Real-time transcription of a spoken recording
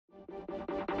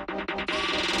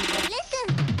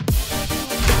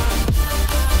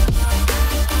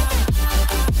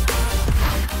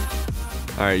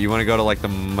Alright, you want to go to like the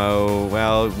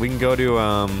well, we can go to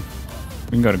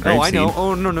We can go to Grapeseed. Oh, I know.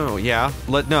 Oh, no. Yeah.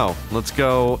 Let's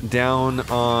go down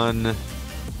on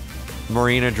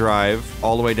Marina Drive.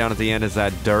 All the way down at the end is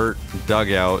that dirt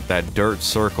dugout, that dirt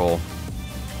circle.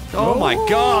 Oh my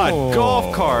god,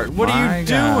 golf cart. What are you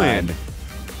doing?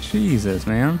 Jesus,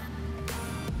 man.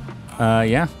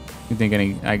 Yeah. You think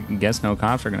I guess no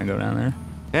cops are gonna go down there?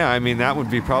 Yeah, I mean, that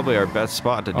would be probably our best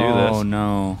spot to do this. Oh,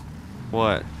 no.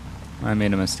 What? I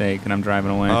made a mistake and I'm driving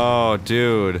away. Oh,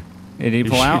 dude. Did he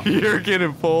pull out? You're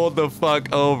getting pulled the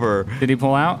fuck over. Did he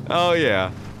pull out? Oh, yeah.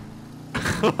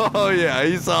 Oh, yeah,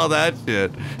 you saw that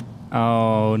shit.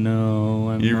 Oh,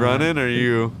 no. You running or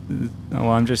you? Oh,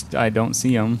 I don't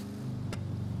see him.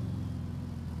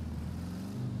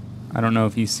 I don't know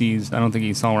if he sees, I don't think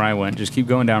he saw where I went. Just keep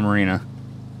going down Marina.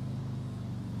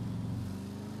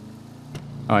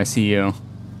 Oh, I see you.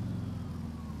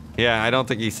 Yeah, I don't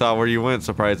think he saw where you went,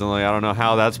 surprisingly. I don't know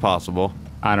how that's possible.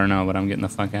 I don't know, but I'm getting the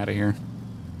fuck out of here.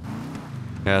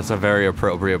 Yeah, it's a very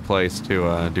appropriate place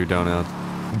to do donuts.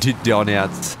 Do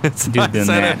donuts. Do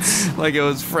donuts. Like it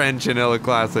was French and Illa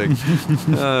Classic.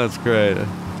 Oh, that's great.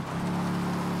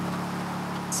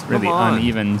 It's really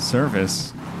uneven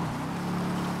surface.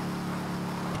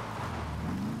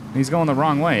 He's going the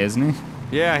wrong way, isn't he?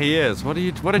 Yeah, he is. What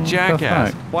a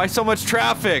jackass. Why so much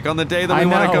traffic on the day that we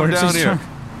want to come down here?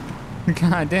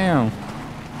 God damn.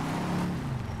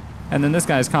 And then this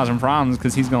guy's causing problems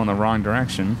because he's going the wrong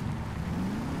direction.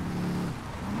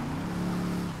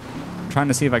 I'm trying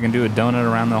to see if I can do a donut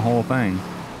around the whole thing.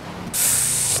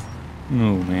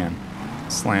 Oh, man.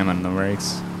 Slamming the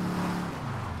brakes.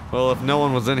 Well, if no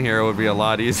one was in here, it would be a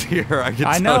lot easier.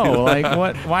 I know. Like,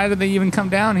 what? Why did they even come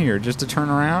down here? Just to turn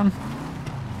around?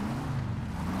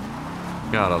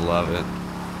 Gotta love it.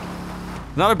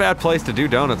 Not a bad place to do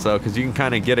donuts, though, because you can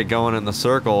kind of get it going in the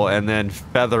circle and then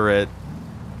feather it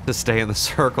to stay in the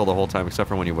circle the whole time, except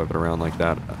for when you whip it around like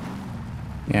that.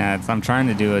 Yeah, I'm trying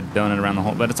to do a donut around the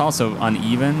whole, but it's also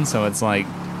uneven, so it's like,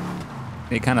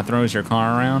 it kind of throws your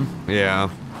car around. Yeah.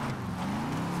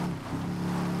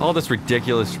 All this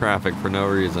ridiculous traffic for no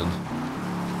reason.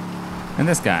 And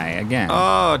this guy, again.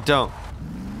 Oh, don't.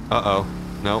 Uh-oh.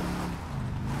 Nope.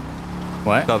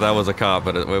 What? Thought that was a cop,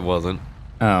 but it wasn't.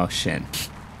 Oh, shit.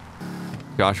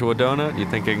 Joshua Donut, you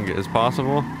think it is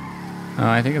possible?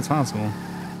 I think it's possible.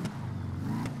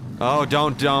 Oh,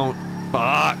 don't.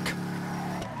 Fuck.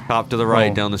 Cop to the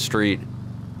right, down the street.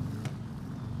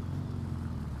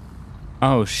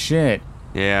 Oh, shit.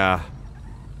 Yeah.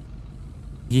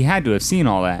 He had to have seen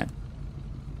all that.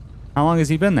 How long has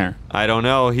he been there? I don't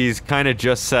know. He's kind of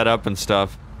just set up and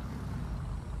stuff.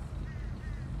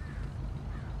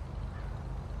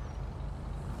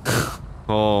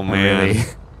 Oh, man. Really?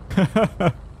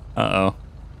 Uh-oh.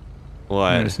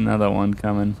 What? There's another one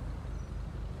coming.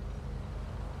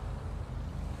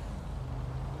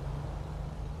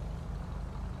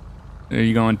 Are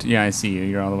you going to... Yeah, I see you.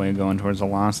 You're all the way going towards the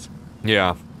Lost.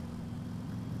 Yeah.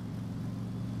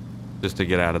 Just to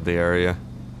get out of the area.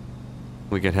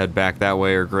 We can head back that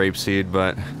way or Grapeseed,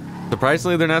 but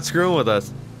surprisingly, they're not screwing with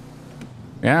us.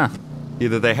 Yeah.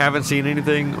 Either they haven't seen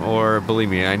anything, or believe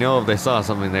me, I know if they saw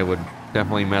something, they would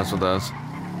definitely mess with us.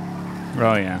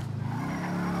 Oh, yeah.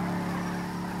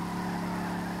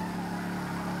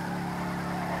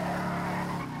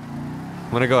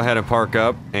 I'm gonna go ahead and park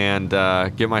up and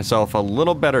get myself a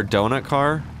little better donut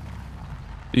car.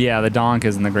 Yeah, the donk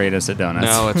isn't the greatest at donuts.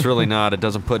 No, it's really not. It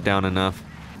doesn't put down enough.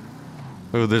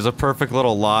 Ooh, there's a perfect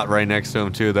little lot right next to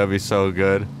him, too. That'd be so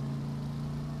good.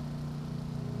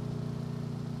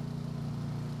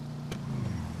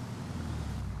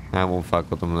 I won't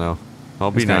fuck with him, though.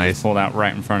 I'll be This guy nice. just pulled out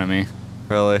right in front of me.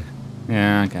 Really?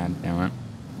 Yeah, god damn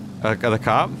it. The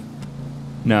cop?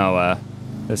 No,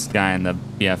 this guy in the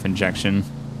BF injection.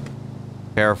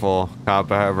 Careful. Cop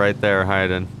right there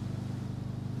hiding.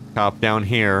 Cop down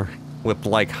here with,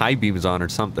 like, high beams on or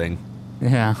something.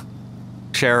 Yeah.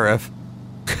 Sheriff.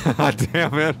 God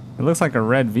damn it. It looks like a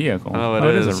red vehicle. Oh,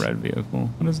 it is. It is a red vehicle.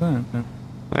 What is that?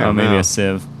 Oh, maybe a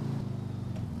Civ.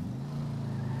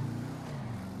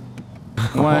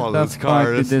 What Oh, the this car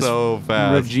fuck did is this so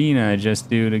fast. Regina just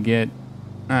do to get...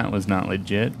 That was not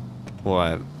legit.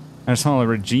 What? I saw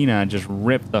Regina just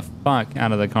rip the fuck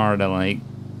out of the car to, like,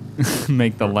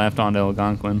 make the left onto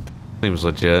Algonquin. Seems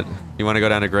legit. You want to go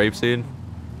down to Grapeseed?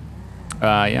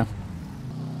 Yeah.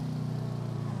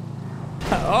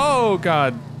 Oh,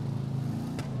 God.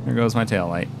 There goes my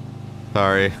taillight.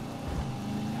 Sorry.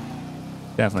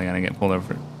 Definitely gonna get pulled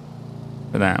over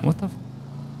for that. What the...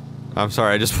 I'm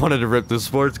sorry, I just wanted to rip this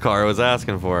sports car. I was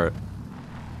asking for it.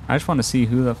 I just want to see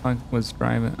who the fuck was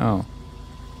driving. Oh.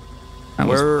 That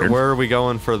was weird. Where are we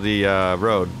going for the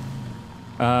road?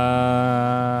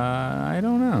 I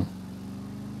don't know.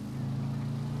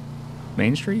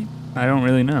 Main Street? I don't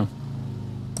really know.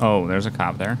 Oh, there's a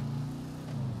cop there.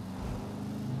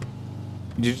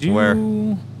 Did you... Where?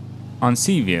 On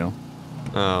Seaview.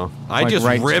 Oh, I Like just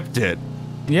right- ripped it.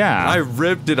 Yeah. I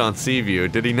ripped it on Seaview.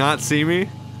 Did he not see me?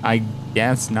 I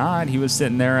guess not. He was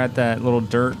sitting there at that little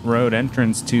dirt road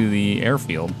entrance to the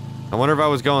airfield. I wonder if I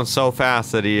was going so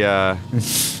fast that he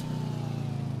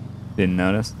Didn't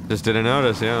notice. just didn't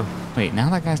notice, yeah. Wait, now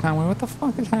that guy's not aware. What the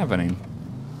fuck is happening?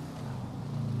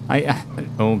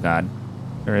 Oh god.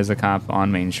 There is a cop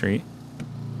on Main Street.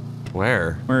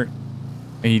 Where? Where?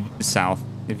 South,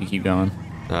 if you keep going.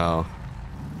 Oh.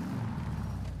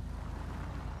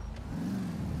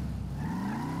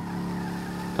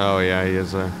 Oh yeah, he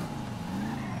is there.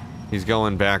 He's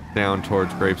going back down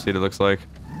towards Grapeseed, it looks like.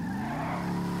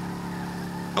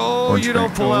 Oh, Towards you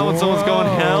don't pull out when someone's going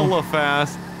Whoa. hella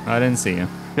fast. I didn't see you.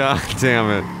 God damn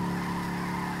it.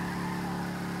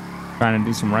 Trying to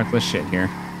do some reckless shit here.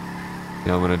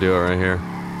 Yeah, I'm gonna do it right here.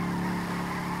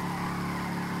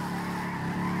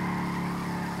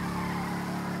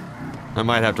 I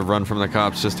might have to run from the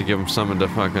cops just to give them something to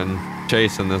fucking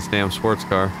chase in this damn sports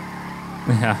car.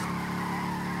 Yeah.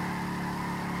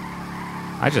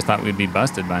 I just thought we'd be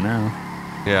busted by now.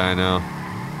 Yeah, I know.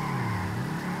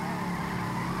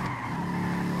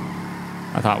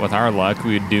 I thought with our luck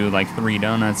we'd do like 3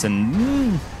 donuts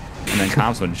and then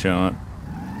cops would show up.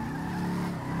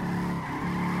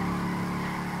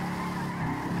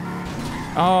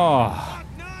 Oh.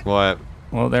 What?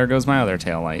 Well, there goes my other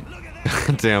tail light.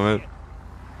 Damn it.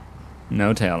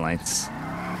 No tail lights.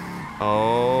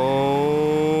 Oh.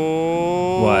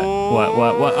 What?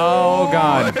 Oh,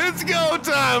 God. It's go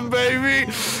time,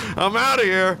 baby. I'm out of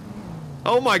here.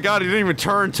 Oh my God, he didn't even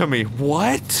turn to me.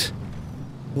 What?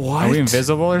 What? Are we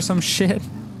invisible or some shit?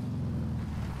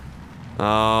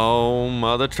 Oh,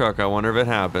 mother truck. I wonder if it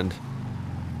happened.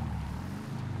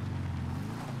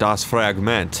 Das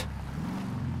Fragment.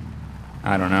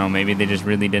 I don't know. Maybe they just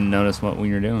really didn't notice what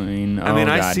we were doing. I mean,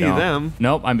 Oh, I God, see no. them.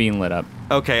 Nope, I'm being lit up.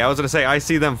 Okay, I was gonna say, I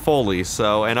see them fully,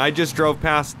 so, and I just drove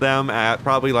past them at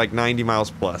probably like 90 miles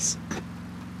plus.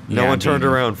 No Yeah, one I'm turned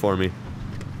being- around for me.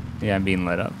 Yeah, I'm being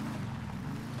lit up.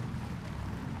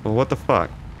 Well, what the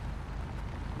fuck?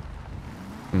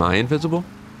 Am I invisible?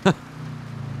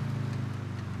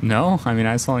 No, I mean,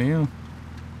 I saw you.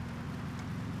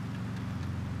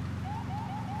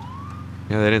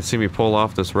 Yeah, they didn't see me pull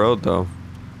off this road, though.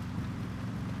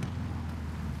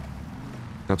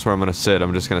 That's where I'm gonna sit.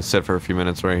 I'm just gonna sit for a few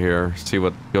minutes right here, see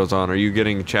what goes on. Are you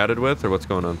getting chatted with, or what's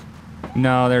going on?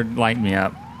 No, they're lighting me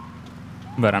up.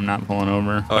 But I'm not pulling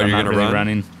over. Oh, I'm you're not gonna really run?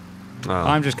 running. Oh.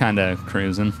 I'm just kind of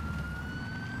cruising.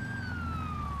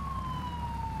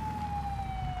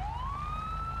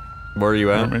 Where are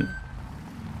you at?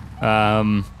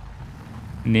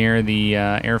 Near the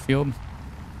airfield.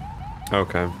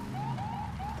 Okay.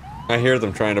 I hear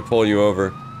them trying to pull you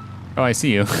over. Oh, I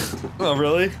see you. Oh,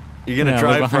 really? You gonna Yeah, look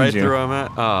drive behind right you. through them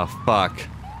at? Oh, fuck.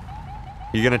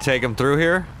 You gonna take them through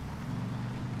here?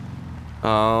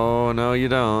 Oh, no, you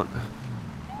don't.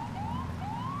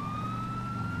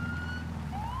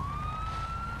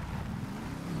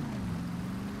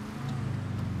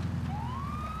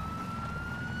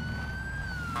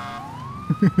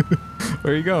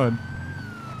 Where are you going?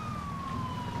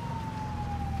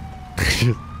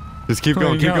 Just keep Where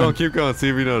going, are you keep going, going? keep going, see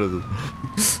if he notices.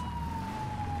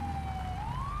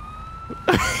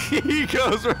 He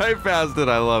goes right past it,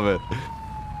 I love it.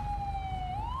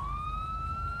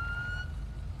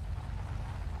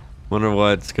 Wonder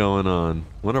what's going on.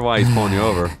 Wonder why he's pulling you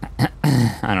over.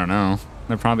 I don't know.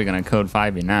 They're probably gonna code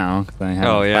 5 you now. 'Cause I haven't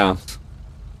Oh, yeah. bounced.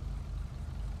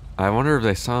 I wonder if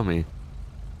they saw me.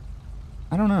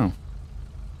 I don't know.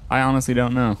 I honestly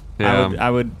don't know. Yeah.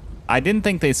 I didn't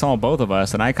think they saw both of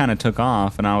us, and I kind of took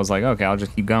off, and I was like, okay, I'll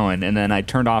just keep going. And then I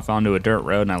turned off onto a dirt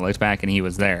road, and I looked back, and he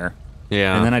was there.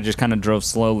 Yeah. And then I just kind of drove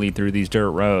slowly through these dirt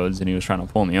roads, and he was trying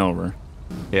to pull me over.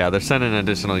 Yeah, they're sending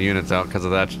additional units out because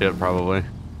of that shit, probably.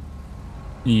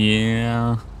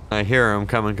 Yeah. I hear him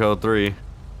coming code 3.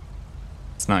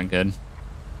 It's not good.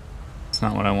 It's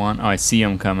not what I want. Oh, I see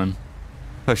him coming.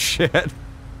 Oh, shit.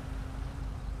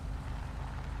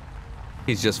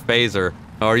 He's just phaser.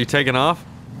 Oh, are you taking off?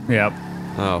 Yep.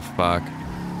 Oh, fuck.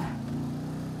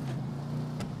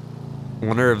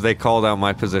 Wonder if they called out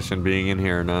my position being in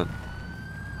here or not.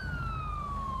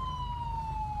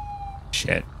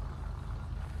 Shit.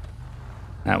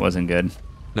 That wasn't good.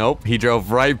 Nope, he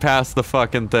drove right past the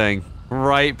fucking thing.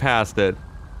 Right past it.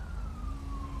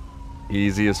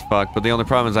 Easy as fuck. But the only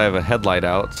problem is I have a headlight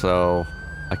out, so...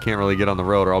 I can't really get on the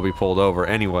road or I'll be pulled over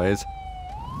anyways.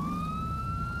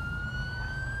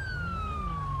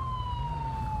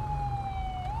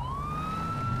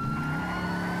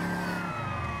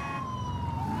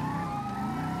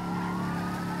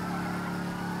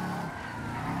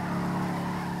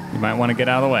 You might want to get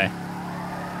out of the way.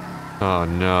 Oh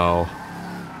no.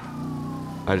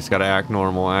 I just gotta act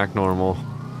normal, act normal.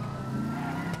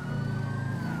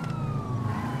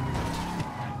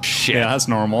 Shit. Yeah, that's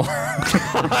normal.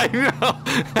 I know.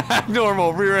 Act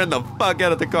normal. Rear end the fuck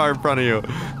out of the car in front of you.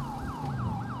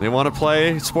 They want to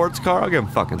play sports car? I'll give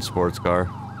them fucking sports car.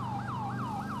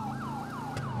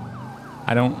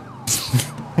 I don't...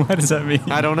 What does that mean?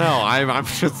 I don't know. I'm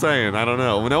just saying. I don't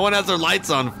know. No one has their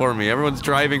lights on for me. Everyone's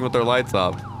driving with their lights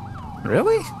off.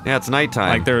 Really? Yeah, it's nighttime.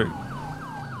 Like they're...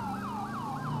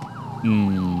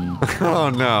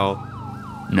 Oh no.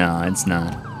 No, it's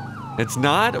not. It's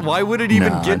not? Why would it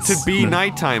even get to be no.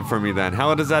 nighttime for me then?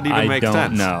 How does that even make sense? I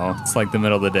don't know. It's like the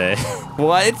middle of the day.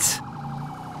 What?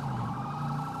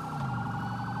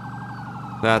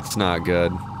 That's not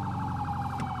good.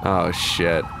 Oh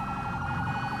shit.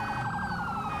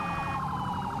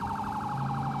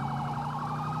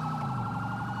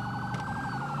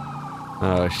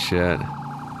 Oh shit.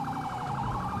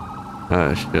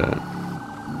 Oh shit.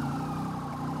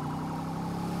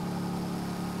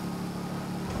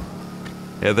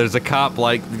 Yeah, there's a cop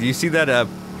like, do you see that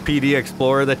PD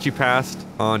Explorer that you passed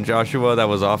on Joshua that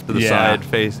was off to the side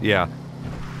face? Yeah.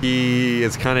 He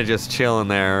is kind of just chilling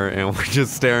there and we're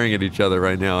just staring at each other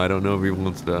right now. I don't know if he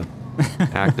wants to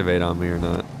activate on me or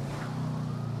not.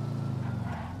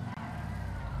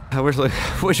 I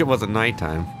wish it wasn't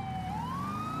nighttime.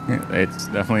 It's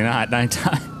definitely not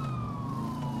nighttime.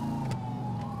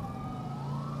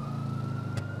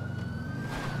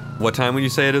 What time would you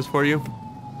say it is for you?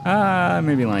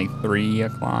 Maybe like 3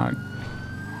 o'clock.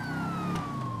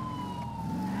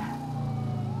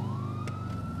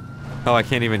 Oh, I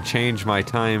can't even change my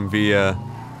time via...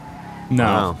 No.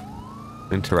 Wow.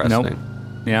 Interesting. Nope.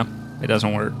 Yeah, it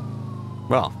doesn't work.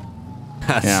 Well,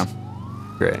 that's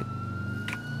great.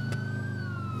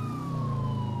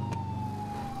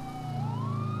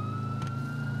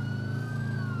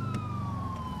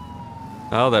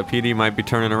 Oh, that PD might be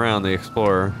turning around, the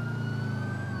Explorer.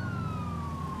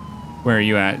 Where are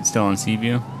you at? Still on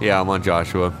Seaview? Yeah, I'm on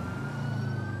Joshua.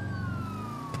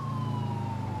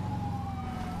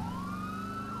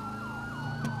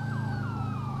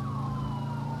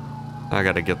 I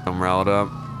gotta get them riled up.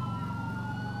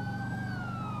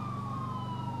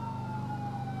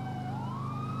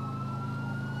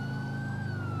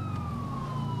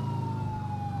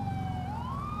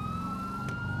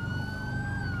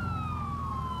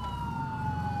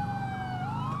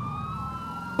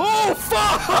 Oh,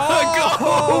 fuck!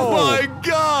 Oh my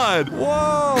god!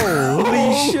 Whoa!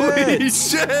 Holy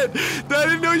shit! I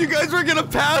didn't know you guys were gonna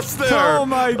pass there! Oh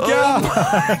my god!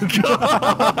 Oh my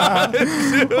god!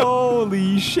 Dude.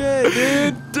 Holy shit,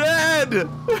 dude! Dead!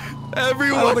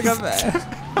 Everyone! I don't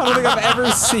think I've ever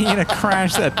seen a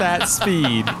crash at that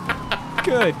speed.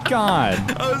 Good God.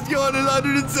 I was going at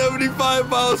 175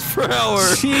 miles per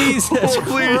hour. Jesus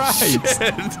Holy Christ.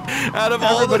 shit. Out of Everybody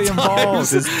all the times,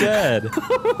 involved is dead.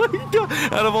 Oh my God.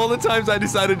 Out of all the times I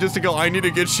decided just to go, I need to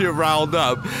get shit riled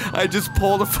up, I just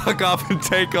pull the fuck off and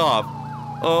take off.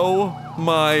 Oh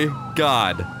my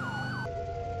God.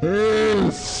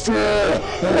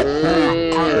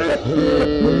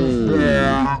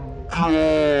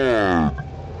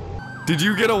 Did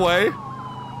you get away?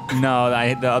 No,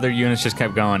 the other units just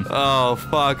kept going. Oh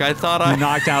fuck! I thought I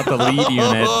knocked out the lead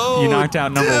unit. You knocked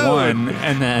out number one,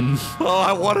 and then. Oh,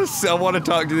 I want to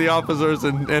talk to the officers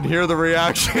and hear the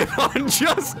reaction on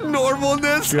just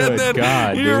normalness, Good and then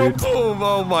God, hear a dude. boom.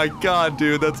 Oh my God,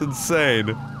 dude, that's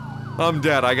insane. I'm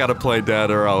dead. I gotta play dead,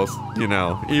 or else, you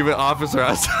know, even officer.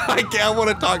 I can't want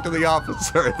to talk to the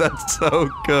officer. That's so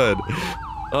good.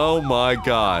 Oh my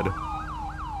God.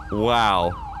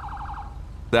 Wow.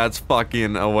 That's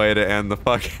fucking a way to end the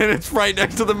fucking... It's right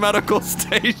next to the medical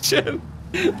station.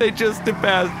 They just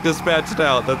dispatched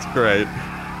out. That's great.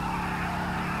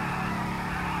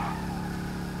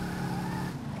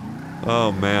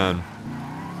 Oh, man.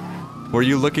 Were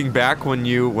you looking back when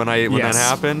that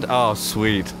happened? Oh,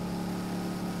 sweet.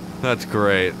 That's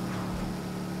great.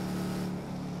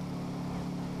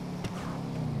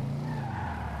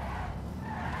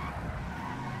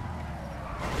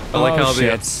 I like how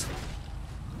shit.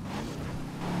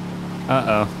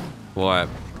 Uh-oh. What?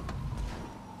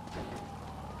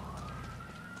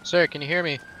 Sir, can you hear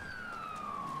me?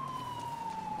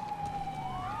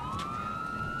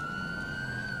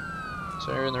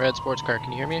 Sir, in the red sports car,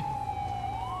 can you hear me?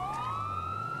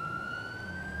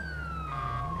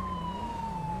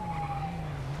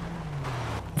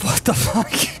 What the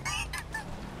fuck?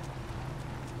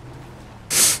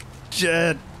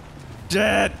 Jet.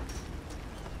 Jet.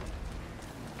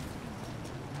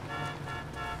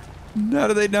 How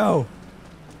do they know?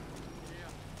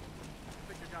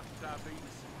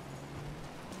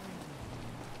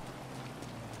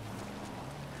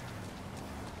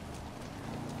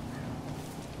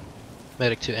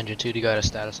 Medic 2, Engine 2, do you got a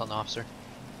status on the officer?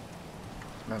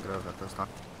 No creo que esto está.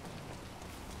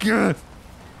 Good.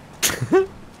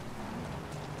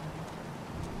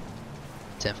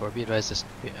 10-4, be advised this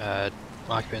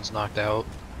occupant's knocked out.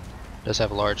 Does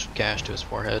have a large gash to his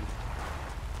forehead.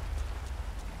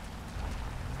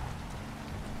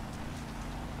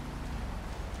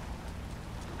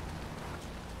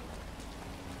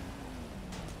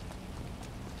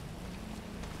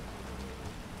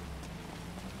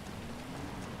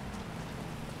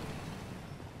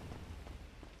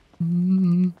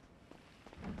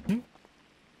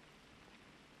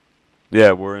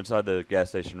 Yeah, we're inside the gas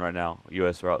station right now.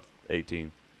 US Route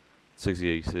 18.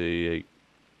 68.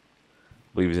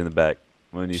 Believe he's in the back.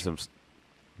 We need some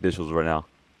visuals right now.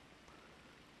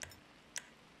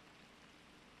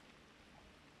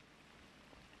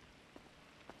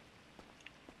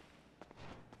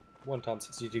 One Tom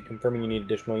 62 confirming you need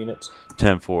additional units.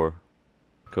 10-4.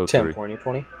 Code 3. 10-4,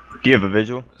 20. Do you have a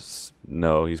visual?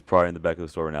 No, he's probably in the back of the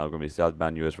store right now. We're going to be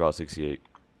southbound US Route 68.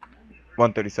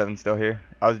 137 still here.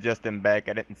 I was just in back.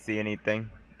 I didn't see anything.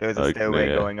 There's a stairway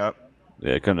going up.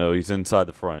 Yeah, no, he's inside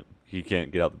the front. He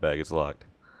can't get out the back. It's locked.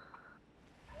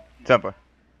 Temper.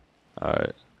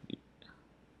 Alright.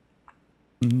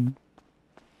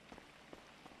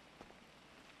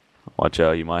 Watch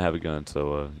out, you might have a gun,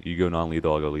 so you go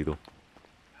non-lethal, I'll go lethal.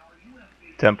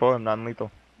 Tempo, I'm non-lethal.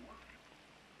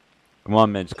 Come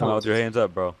on, man, just come out with your hands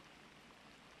up, bro.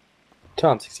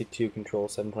 Tom 62 control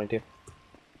 722.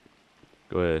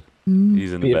 Go ahead.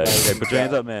 He's in the back. advised. Okay, put your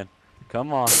hands up, man.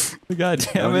 Come on. God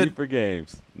damn No it. need for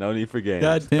games. No need for games.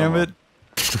 God damn it.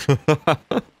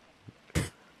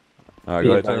 Alright,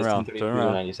 go ahead, turn around. Turn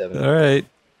around. 97. All right.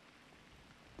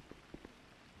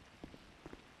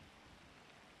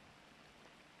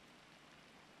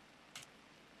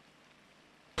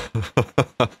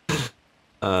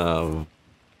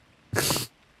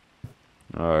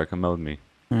 Alright, come out with me.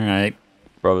 All right.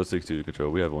 Bravo 62 to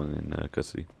control. We have one in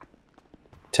custody.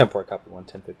 10-4, copy 1,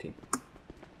 10-15.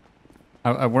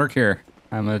 I work here.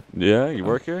 I'm a Yeah, you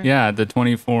work here? yeah the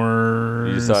 24/7.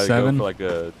 You decided to go for like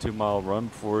a 2-mile run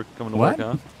before coming to What? work,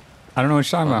 huh? I don't know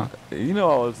what you're talking about. You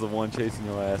know I was the one chasing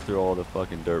your ass through all the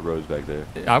fucking dirt roads back there.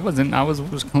 I wasn't. I was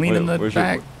cleaning the where's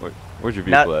back. Where's your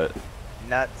vehicle at?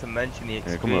 Not to mention the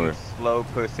Here, come over. extreme slow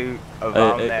pursuit of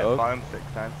Hey, that oh. farm 6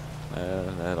 times.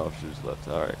 That officer just left.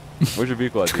 Alright. Where's your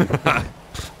vehicle at, dude?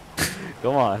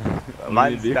 Come on. I need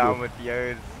Mine's a vehicle. down with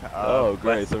yours. Oh,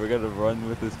 great. So we're going to run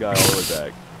with this guy all the way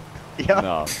back. Yeah.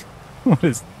 No. What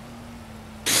is?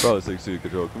 Bravo 62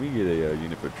 control. Can we get a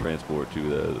unit for transport to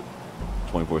the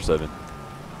 24/7?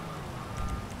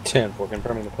 10-4,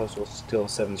 confirming the postal is still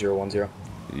 7010.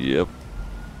 Yep.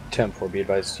 10-4, be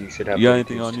advised you should have. You got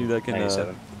anything 32s on you that can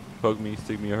 97. poke me,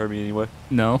 stick me, or hurt me anyway?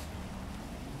 No.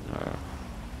 Alright.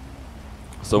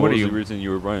 So What what are was you- the reason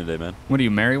you were running today, man? What are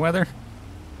you, Merriweather?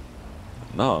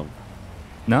 No.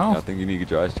 No. I think you need to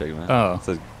get your eyes checked, man. Oh. It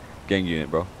says gang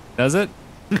unit, bro. Does it?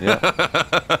 Yeah.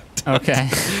 Okay.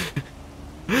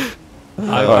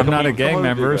 Alright, I'm come not a over gang the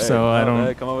member, vehicle. so Hey, I come on, don't.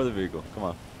 hey, come over the vehicle. Come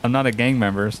on. I'm not a gang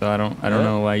member, so I don't Yeah.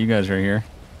 know why you guys are here.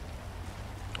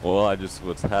 Well, I just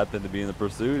was happened to be in the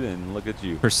pursuit, and look at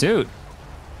you. Pursuit.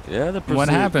 Yeah, the pursuit. What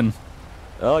happened?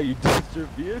 Oh, you ditched your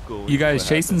vehicle. You guys What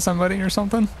chasing happened? somebody or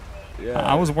something? Yeah.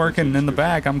 I was working in the pursuit.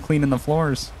 back. I'm cleaning the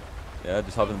floors. Yeah,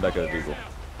 just hop in the back of the vehicle.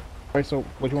 Alright, so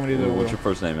what do you want me to do? What's your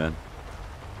first name, man?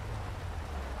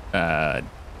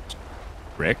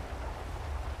 Rick.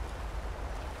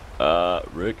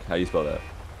 Rick. How you spell that?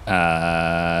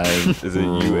 Is it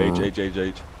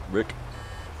U-H-H-H-H? Rick?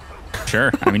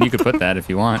 Sure. I mean, you could put that if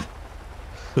you want.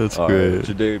 That's All right, great. what's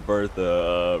your date of birth,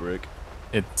 Rick?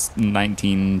 It's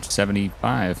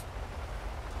 1975.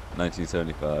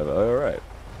 1975. All right.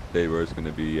 Date of birth's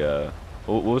gonna be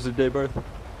what was the date of birth?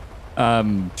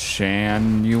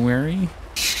 January.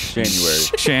 January.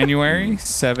 January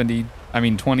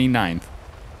 29th.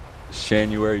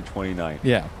 January 29th.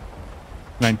 Yeah.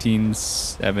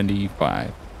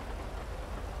 1975.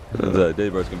 The date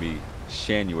of birth's gonna be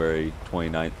January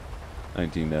 29th,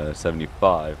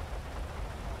 1975.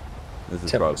 This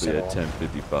is 10% probably at off.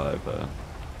 10:55.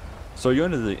 So are you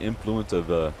under the influence of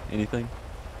anything?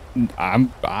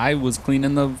 I was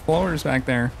cleaning the floors back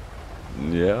there.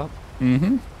 Yeah.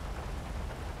 Mm-hmm.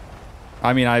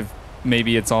 I mean,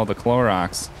 maybe it's all the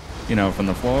Clorox. you know, from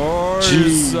the floors.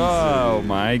 Jesus. Oh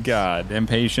my God,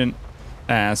 impatient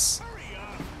ass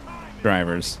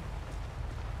drivers.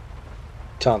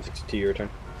 Tom, 62, your turn.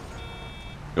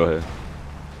 Go ahead.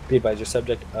 Be advised, your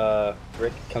subject,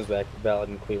 Rick, comes back valid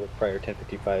and clear with prior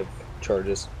 1055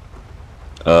 charges.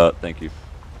 Thank you.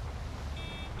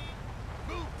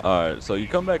 Alright, so you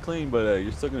come back clean, but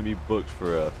you're still gonna be booked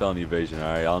for felony evasion.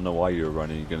 Alright, I don't know why you were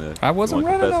running. You're gonna. I wasn't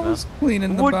running. I was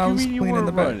cleaning the. What do I you was mean you cleaning weren't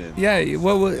the back. running? Yeah.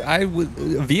 Well, I was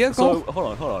vehicle. So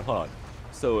hold on.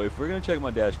 So if we're gonna check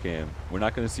my dash cam, we're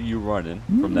not gonna see you running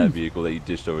from that vehicle that you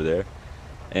ditched over there.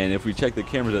 And if we check the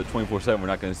cameras at 24/7, we're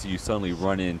not gonna see you suddenly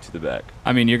run into the back.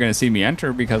 I mean, you're gonna see me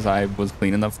enter because I was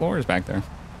cleaning the floors back there.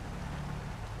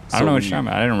 I don't know what you're talking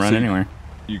about. I didn't run anywhere.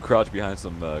 You crouched behind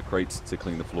some crates to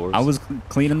clean the floors. I was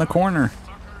cleaning the corner.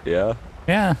 Yeah.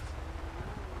 Yeah.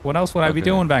 What else would I be Okay.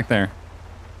 doing back there?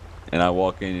 And I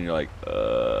walk in and you're like,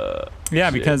 Yeah,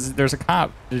 shit. because there's a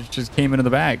cop that just came into the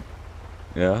bag.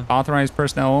 Yeah. Authorized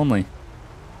personnel only.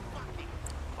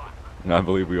 And I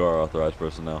believe we are authorized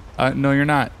personnel. No, you're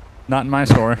not. Not in my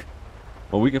store.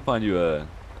 Well, we can find you a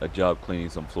job cleaning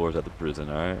some floors at the prison.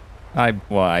 All right.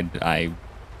 I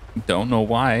don't know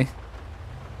why.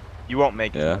 You won't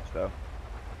make Yeah. it much though.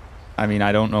 I mean,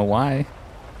 I don't know why.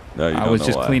 No, you I don't was know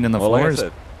just why. cleaning the well, floors. Like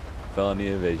I said, felony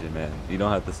evasion, man. You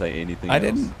don't have to say anything. I else.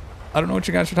 didn't. I don't know what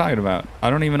you guys are talking about. I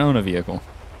don't even own a vehicle.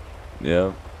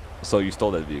 Yeah. So you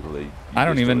stole that vehicle. That you I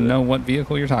don't ditched even over there. know what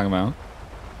vehicle you're talking about.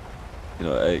 You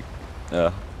know, hey,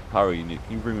 how are you? Can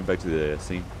you bring me back to the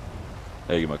scene?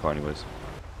 Hey, get my car anyways.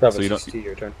 Bravo, So you don't- 62,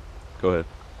 your turn. Go ahead.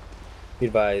 Be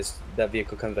advised, that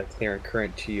vehicle comes back clear and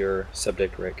current to your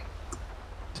subject, Rick.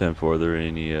 10-4. Are there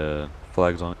any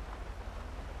flags on it?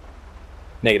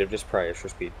 Negative, just prior for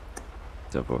speed.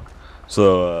 10-4.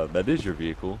 So that is your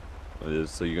vehicle.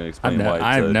 So you're gonna explain why it's,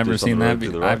 I've never just on seen the that. road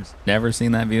to the I've rocks? never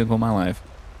seen that vehicle in my life.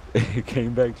 It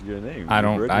came back to your name. I You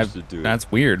don't. registered to it. That's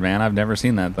weird, man. I've never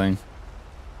seen that thing.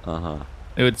 Uh-huh.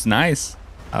 It's nice.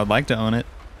 I would like to own it.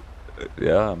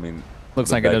 Yeah, I mean. Looks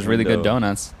the like it back does really good window-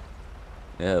 donuts.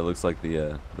 Yeah, it looks like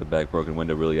the back broken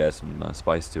window really adds some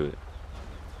spice to it.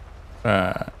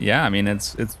 Yeah. I mean,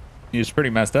 it's pretty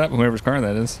messed up. Whoever's car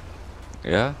that is.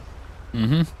 Yeah.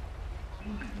 Mm-hmm.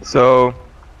 So,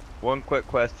 one quick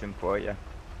question for you.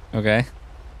 Okay.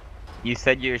 You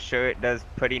said your shirt does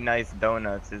pretty nice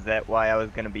donuts. Is that why I was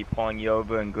gonna be pulling you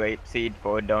over in grapeseed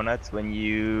for donuts when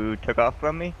you took off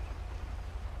from me?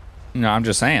 No, I'm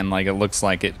just saying. Like, it looks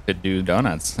like it could do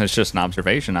donuts. It's just an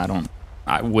observation.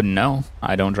 I wouldn't know.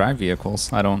 I don't drive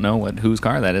vehicles. I don't know whose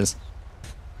car that is.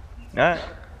 Alright.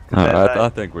 I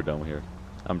think we're done here.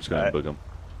 I'm just gonna Alright. book them.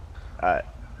 Alright.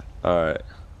 All right.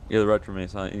 You have the right to remain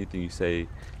silent. Anything you say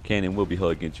can and will be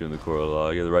held against you in the court of law.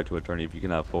 You have the right to an attorney if you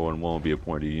cannot forward and one will be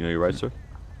appointed. You know your rights, sir?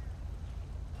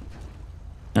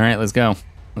 All right, let's go.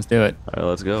 Let's do it. All right,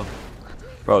 let's go.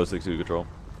 Bravo 62 control.